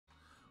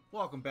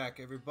Welcome back,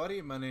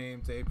 everybody. My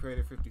name's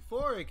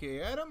ApeCreator54,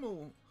 aka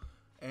Adam,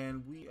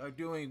 and we are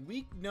doing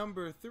week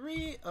number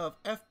 3 of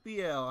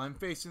FBL. I'm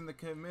facing the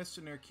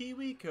Commissioner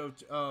Kiwee,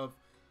 coach of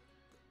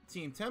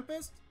Team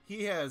Tempest.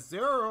 He has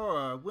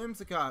Zeraora,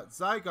 Whimsicott,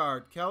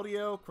 Zygarde,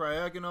 Keldeo,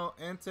 Cryogonal,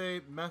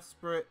 Entei,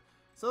 Mesprit,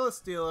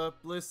 Celesteela,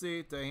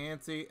 Blissey,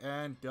 Diancie,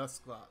 and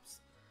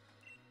Dusclops.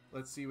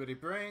 Let's see what he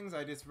brings.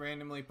 I just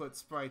randomly put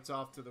sprites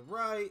off to the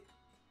right.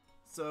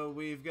 So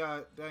we've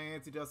got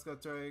Diancie,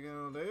 Dusclops,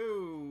 Cryogonal.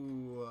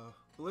 Ooh,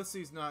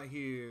 Blissey's not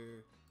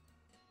here.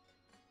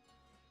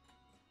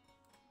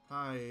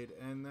 Hide,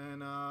 and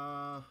then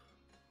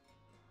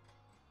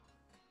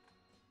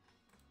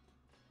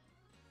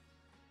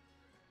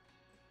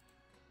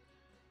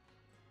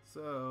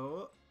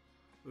so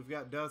we've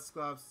got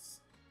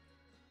Dusclops.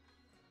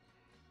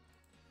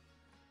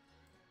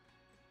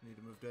 Need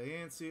to move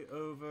Diancie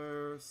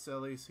over.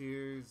 Selly's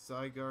here.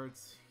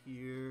 Zygarde's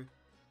here.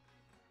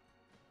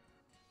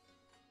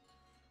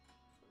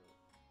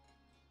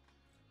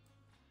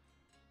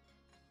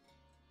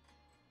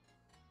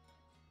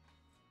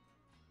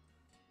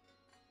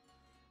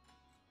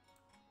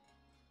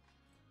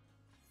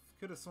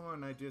 Could have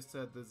sworn I just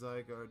had the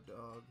Zygarde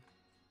dog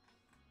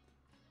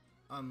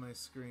on my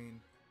screen.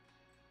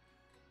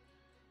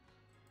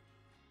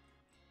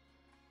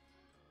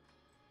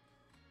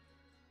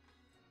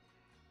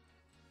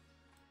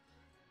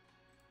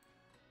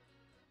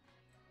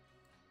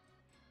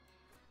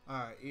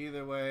 Alright,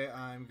 either way,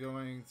 I'm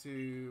going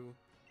to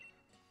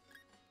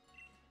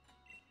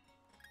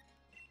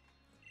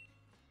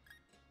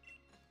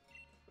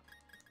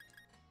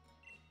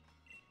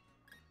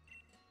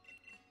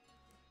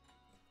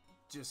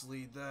just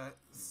lead that.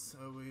 So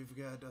we've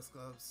got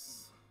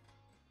Dusclops.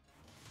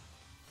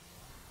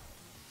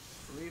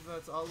 I believe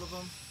that's all of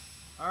them.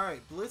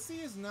 Alright,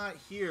 Blissey is not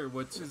here,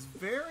 which is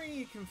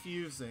very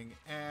confusing,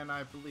 and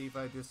I believe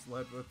I just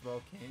led with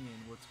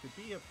Volcanion, which could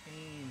be a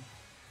pain,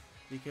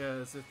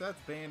 because if that's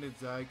Banded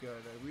Zygarde,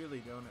 I really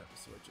don't have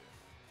to switch it.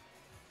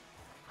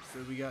 So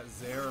we got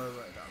Zera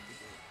right out the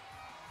gate.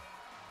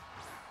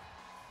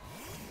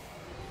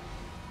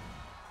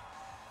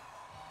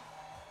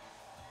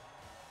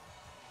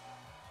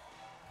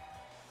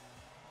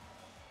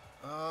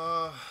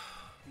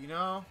 You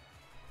know,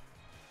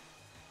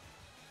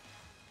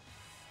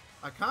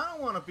 I kind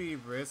of want to be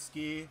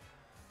risky,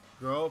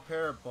 grow a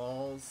pair of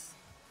balls,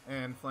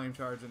 and flame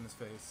charge in his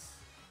face.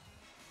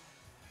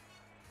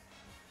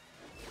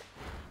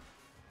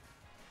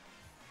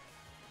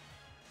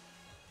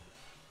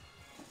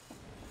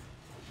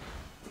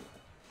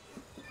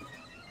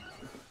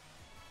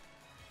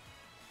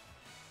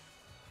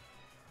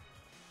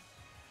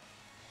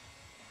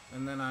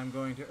 And then I'm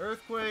going to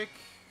Earthquake.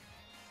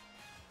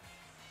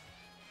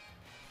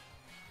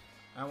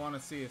 I want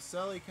to see if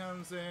Selly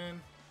comes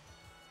in.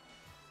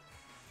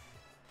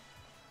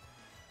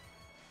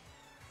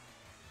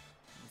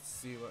 Let's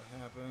see what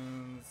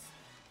happens.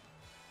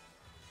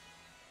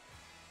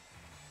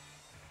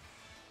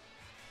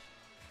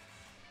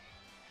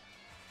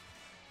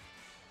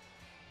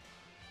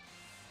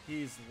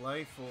 He's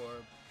Life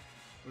Orb,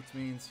 which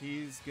means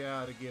he's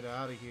got to get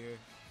out of here.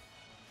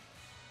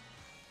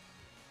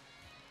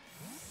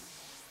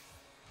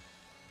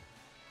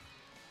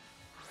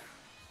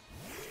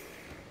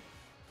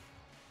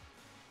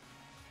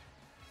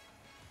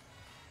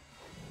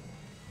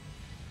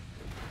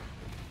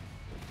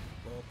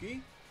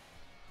 Bulky.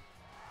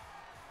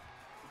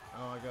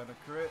 Oh, I got a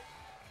crit.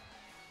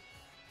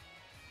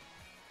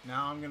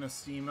 Now I'm gonna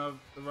Steam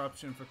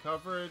Eruption for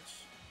coverage.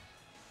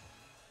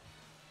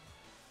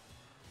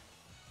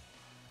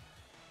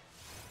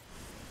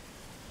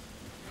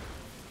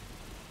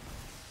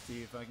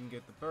 See if I can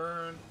get the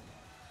burn.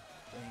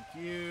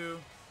 Thank you.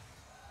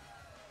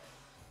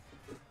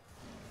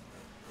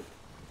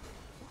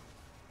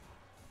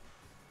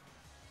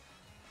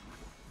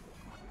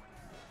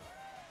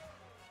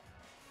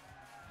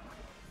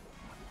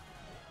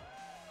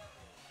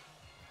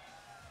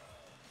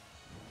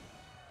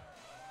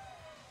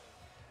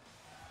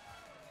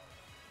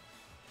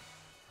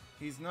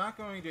 He's not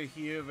going to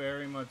heal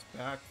very much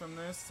back from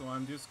this, so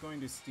I'm just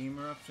going to Steam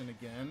Eruption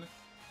again.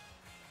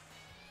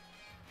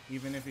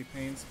 Even if he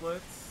Pain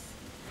Splits.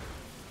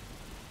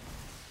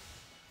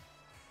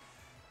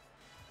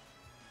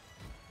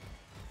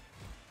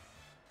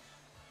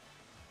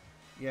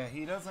 Yeah,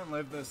 he doesn't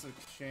live this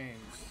exchange.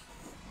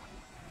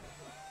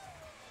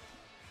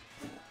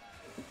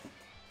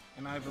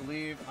 And I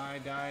believe I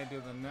died to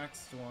the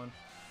next one.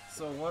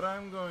 So what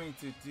I'm going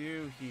to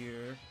do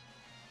here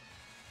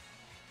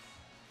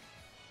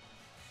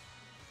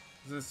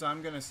is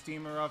I'm going to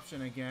Steam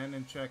Eruption again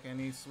and check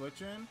any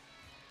switch in.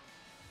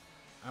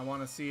 I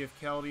want to see if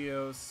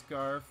Keldeo's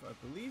Scarf, I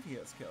believe he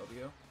has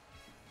Keldeo.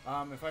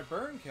 If I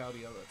burn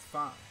Keldeo, that's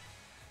fine.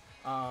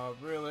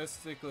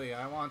 Realistically,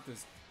 I want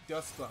this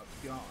Dusclops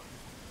gone.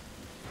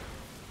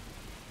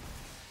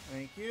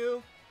 Thank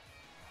you.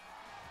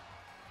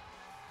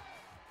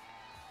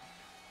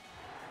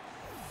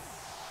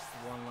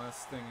 One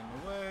less thing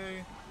in the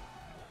way.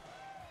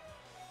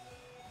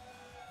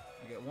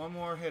 I get one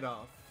more hit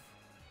off.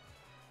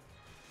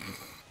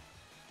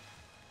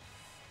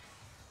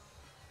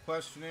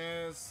 question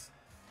is,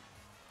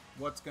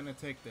 what's gonna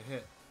take the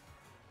hit?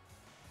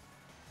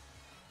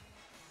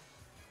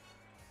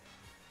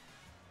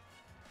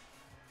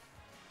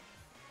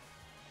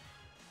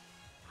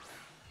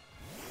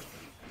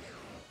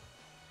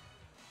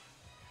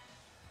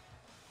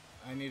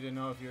 I need to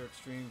know if you're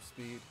extreme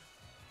speed.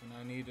 And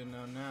I need to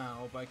know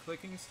now by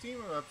clicking Steam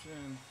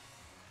Eruption.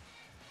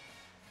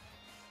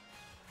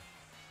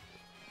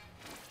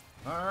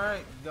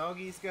 Alright,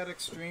 doggy's got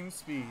extreme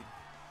speed.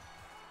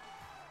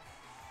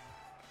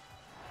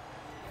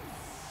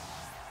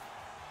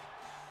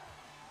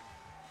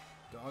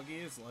 Doggy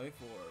is Life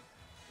Orb.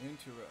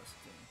 Interesting.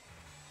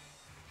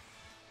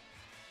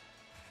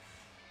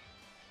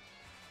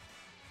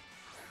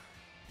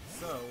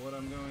 So, what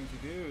I'm going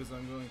to do is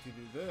I'm going to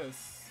do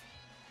this.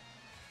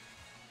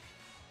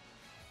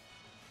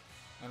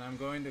 And I'm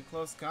going to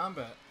close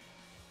combat.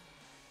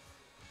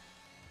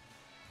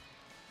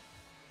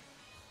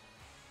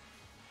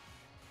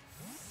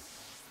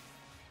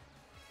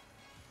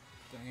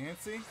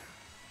 Diancie?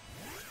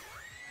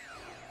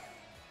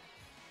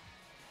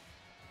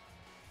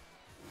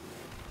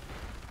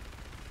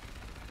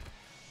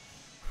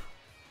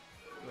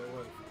 Go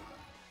away.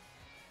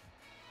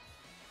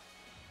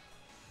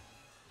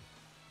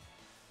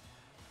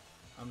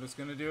 I'm just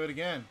gonna do it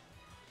again.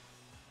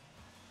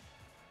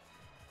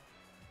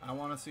 I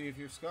want to see if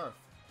you're Scarf.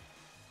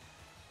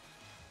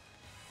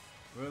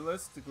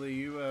 Realistically,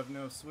 you have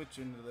no switch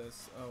into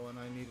this. Oh, and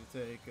I need to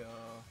take,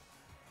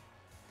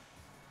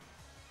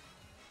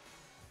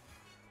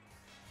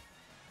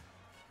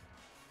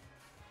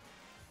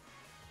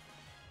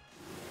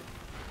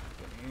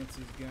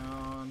 Ansie's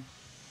gone.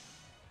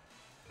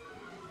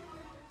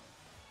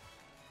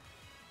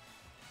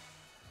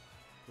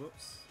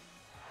 Whoops.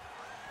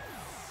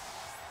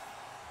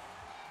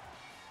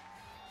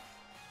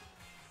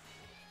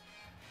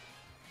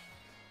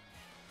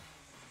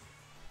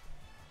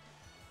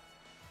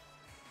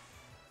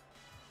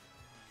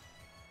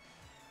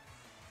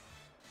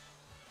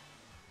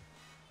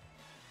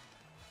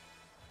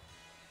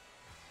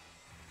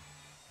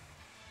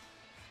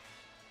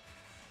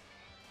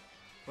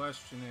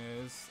 Question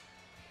is,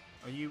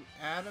 are you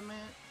adamant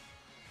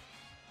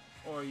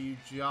or are you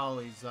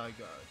jolly Zygarde?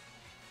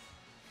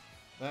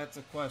 That's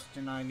a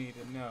question I need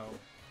to know.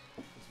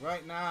 Because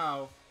right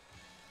now,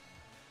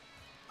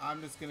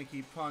 I'm just going to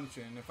keep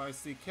punching. If I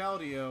see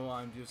Keldeo,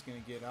 I'm just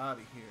going to get out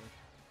of here.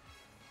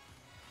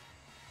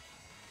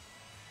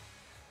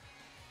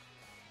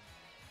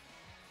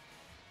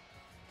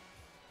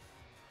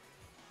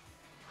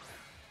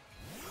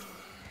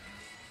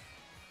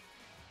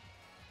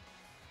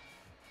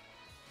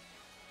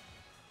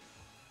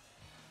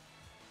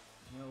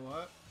 You know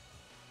what?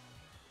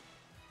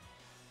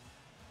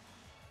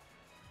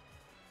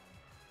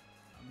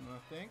 I'm gonna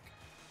think.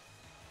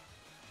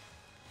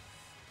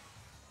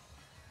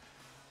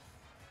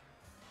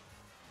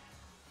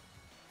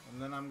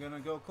 And then I'm gonna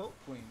go Colt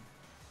Queen.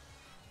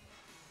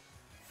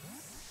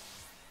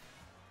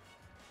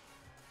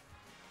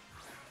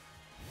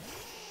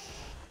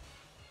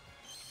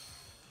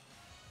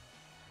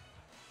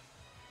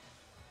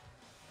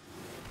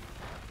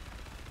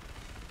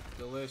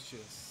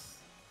 Delicious.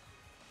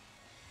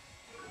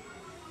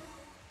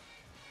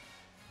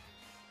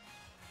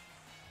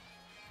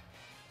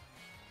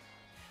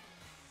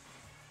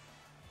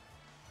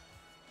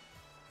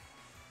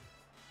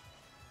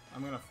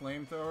 I'm gonna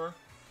Flamethrower,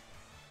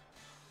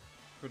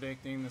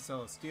 predicting the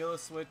Celesteela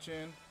switch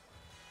in.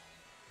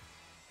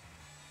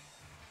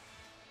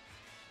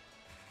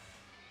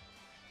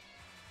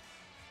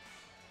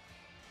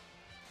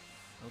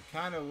 I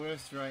kind of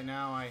wish right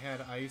now I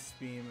had Ice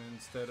Beam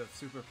instead of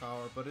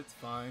Superpower, but it's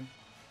fine.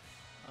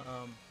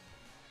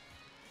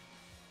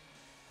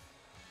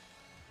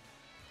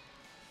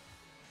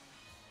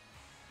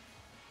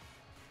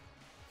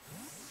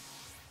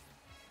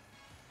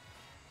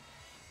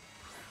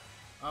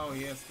 Oh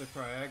yes, the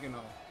Triagonal.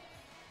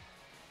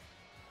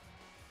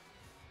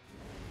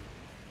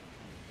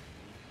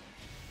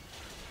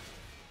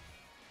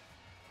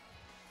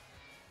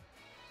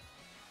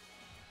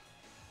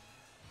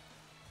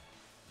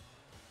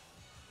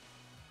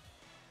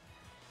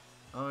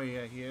 Oh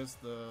yeah, he has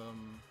the...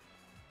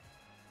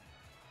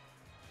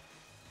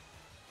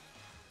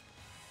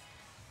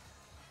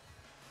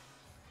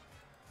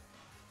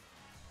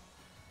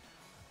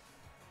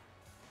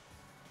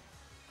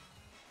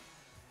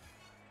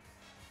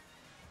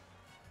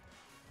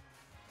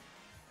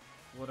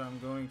 What I'm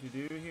going to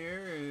do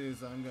here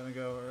is I'm going to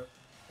go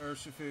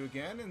Urshifu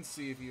again and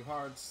see if you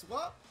hard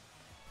swap.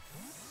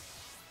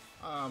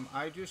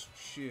 I just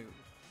shoot.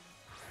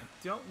 I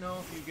don't know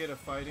if you get a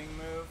fighting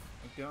move.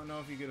 I don't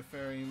know if you get a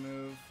fairy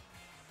move.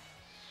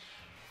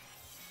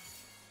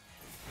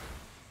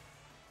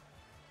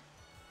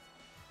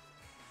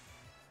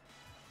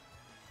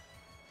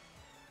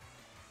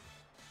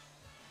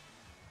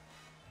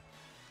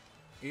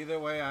 Either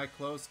way, I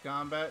close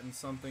combat and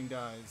something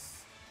dies.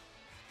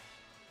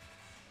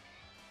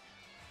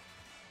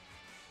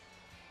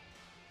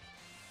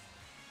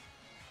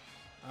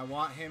 I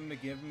want him to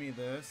give me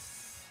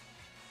this.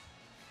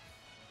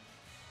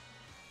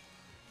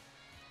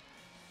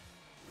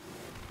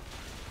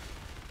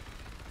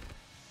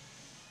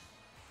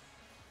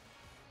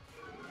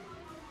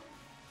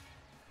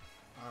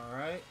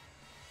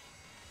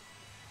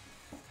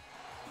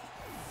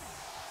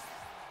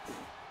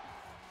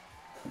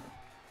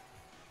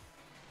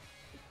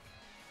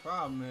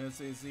 problem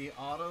is he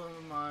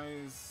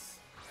automize.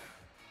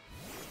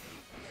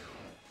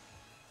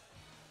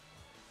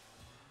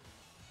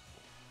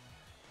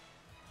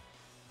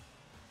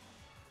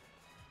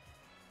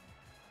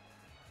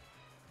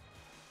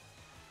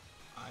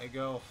 I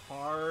go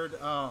hard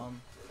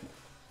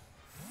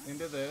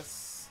into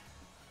this.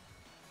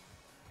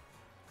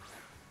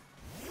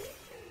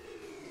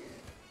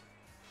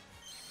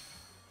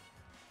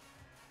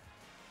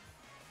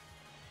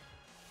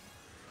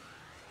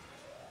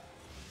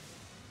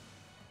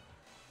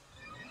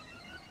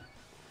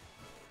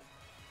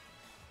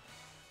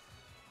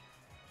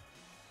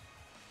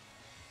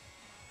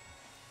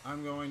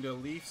 I'm going to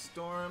Leaf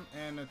Storm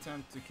and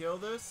attempt to kill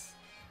this.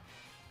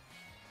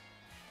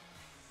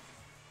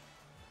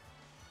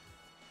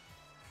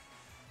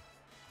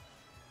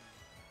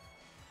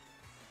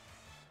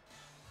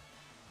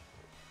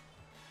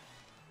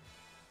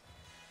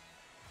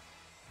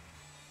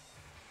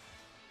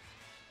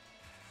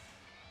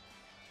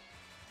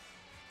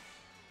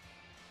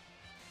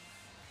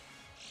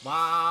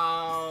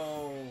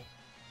 Wow!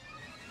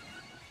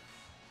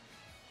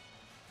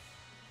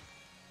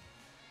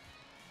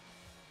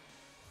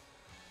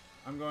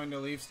 I'm going to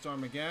Leaf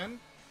Storm again.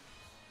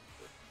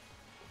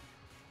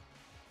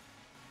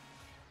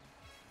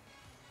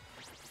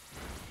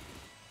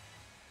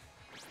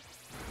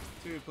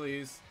 Two,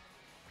 please.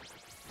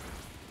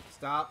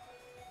 Stop.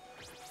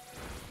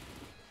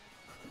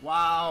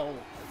 Wow!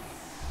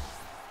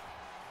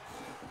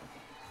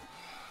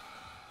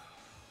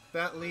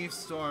 That Leaf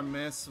Storm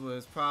miss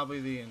was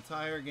probably the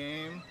entire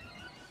game.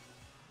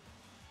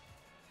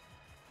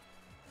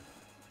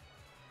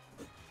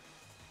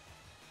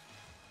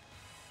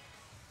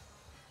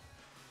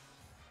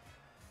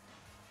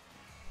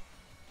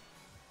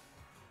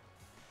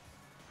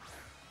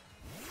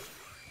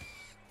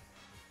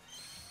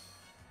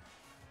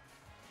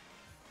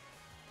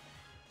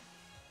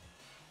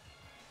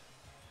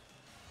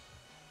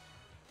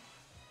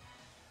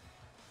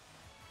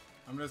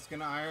 I'm just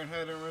gonna Iron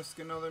Head and risk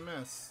another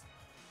miss.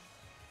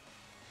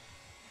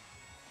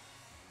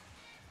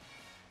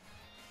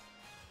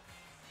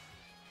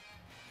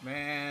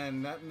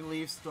 Man, that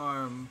Leaf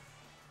Storm.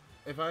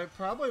 If I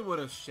probably would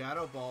have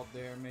Shadow Balled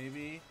there,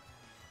 maybe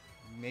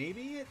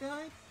it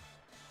died?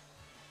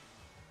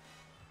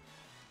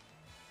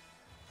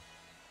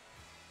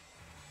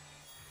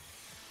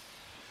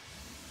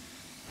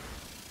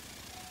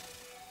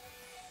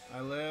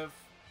 I live.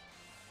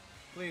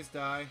 Please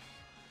die.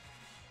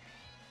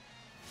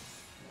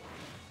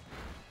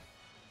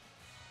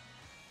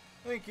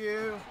 Thank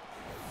you.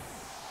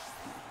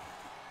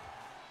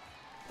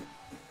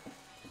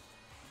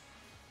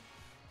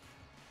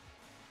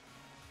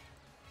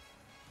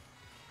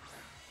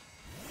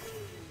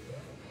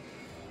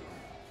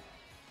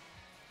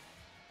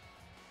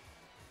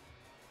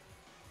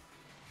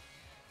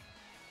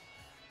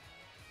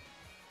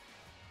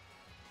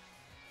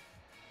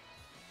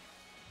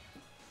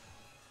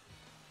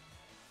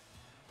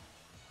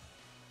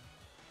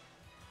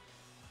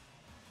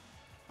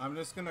 I'm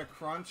just gonna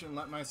crunch and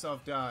let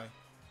myself die.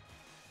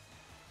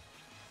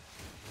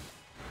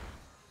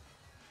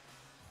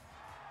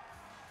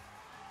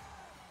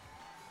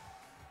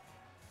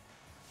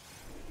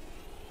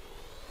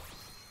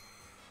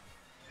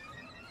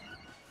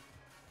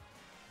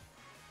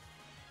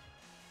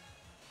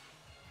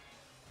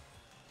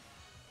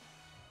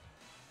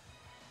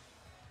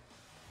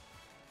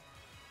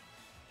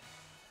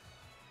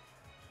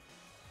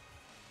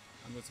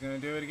 I'm just gonna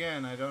do it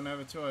again. I don't have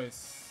a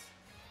choice.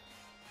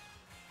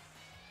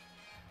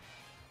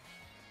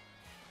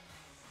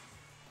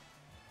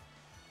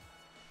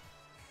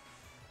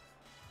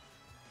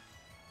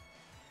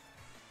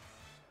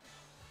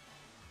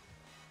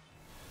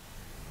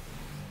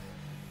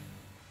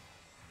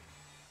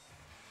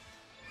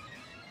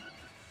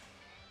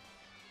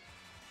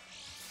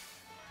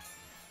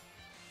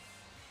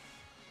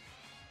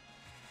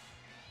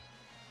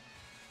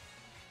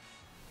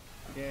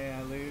 Yeah,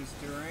 I lose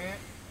Durant.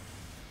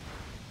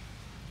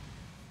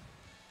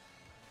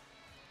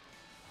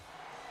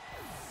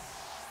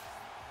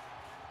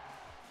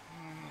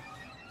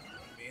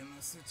 Be in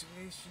this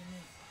situation.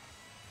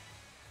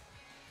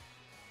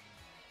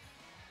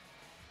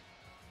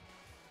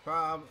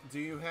 Bob, do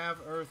you have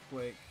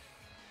Earthquake?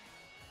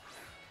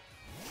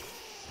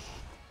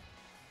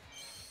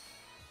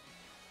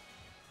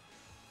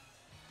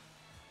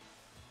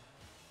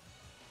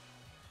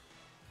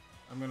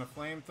 I'm gonna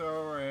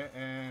flamethrower it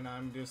and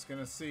I'm just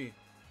gonna see.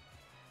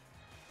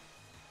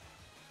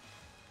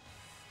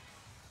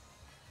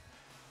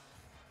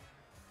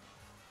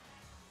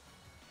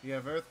 You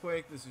have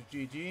Earthquake, this is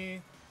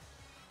GG.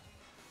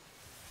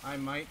 I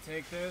might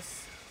take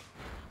this.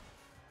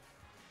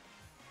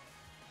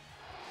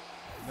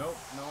 Nope,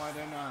 no I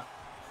did not.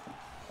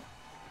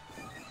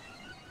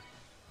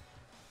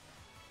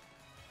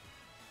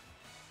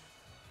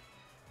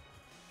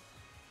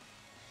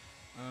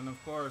 And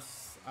of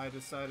course, I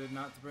decided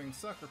not to bring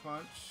Sucker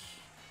Punch.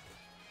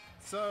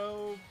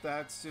 So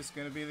that's just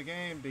gonna be the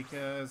game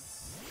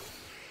because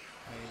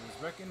I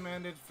was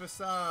recommended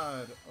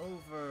Facade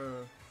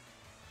over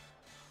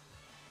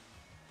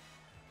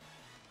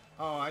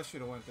Oh, I should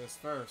have went this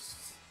first.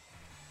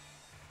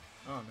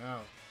 Oh no.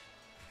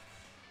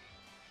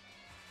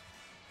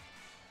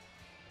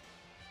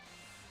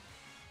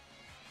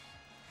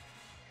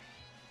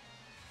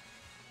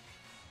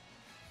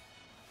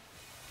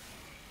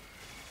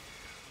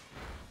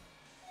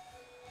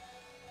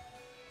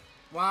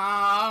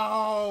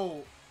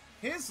 Wow!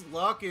 His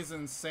luck is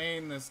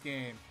insane this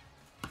game.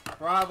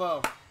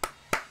 Bravo.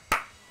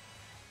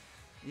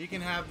 You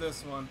can have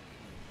this one.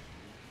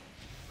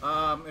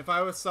 If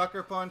I was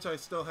Sucker Punch, I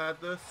still had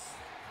this.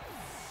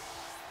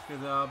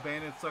 Because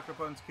Bandit Sucker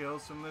Punch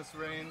kills from this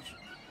range.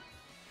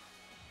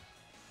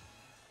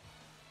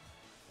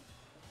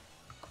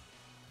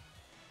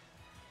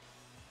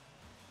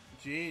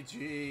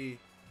 GG.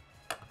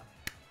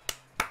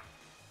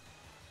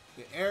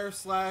 The Air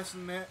Slash,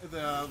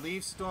 the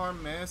Leaf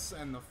Storm miss,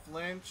 and the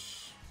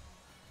flinch.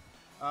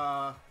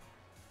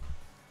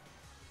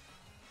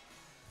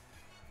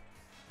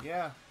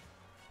 Yeah.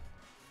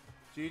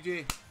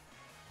 GG.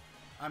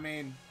 I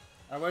mean,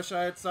 I wish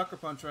I had Sucker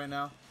Punch right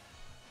now.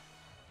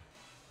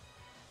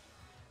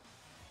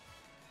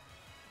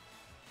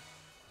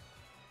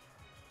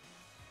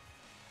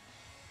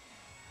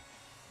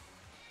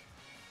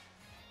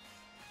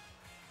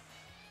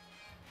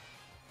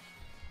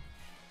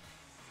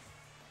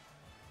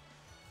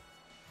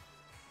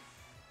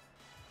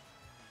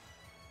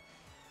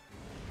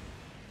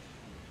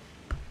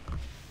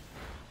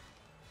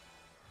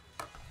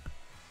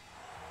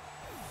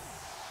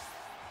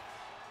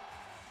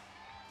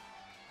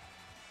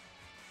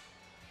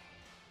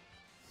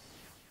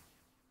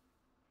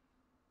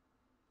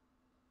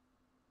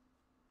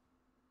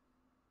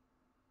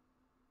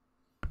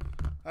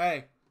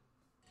 Hey,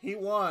 he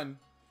won.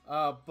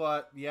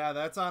 But yeah,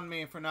 that's on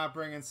me for not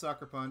bringing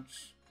Sucker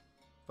Punch.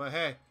 But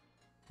hey,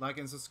 like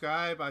and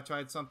subscribe. I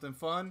tried something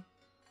fun.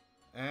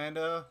 And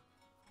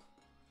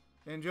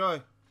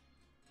enjoy.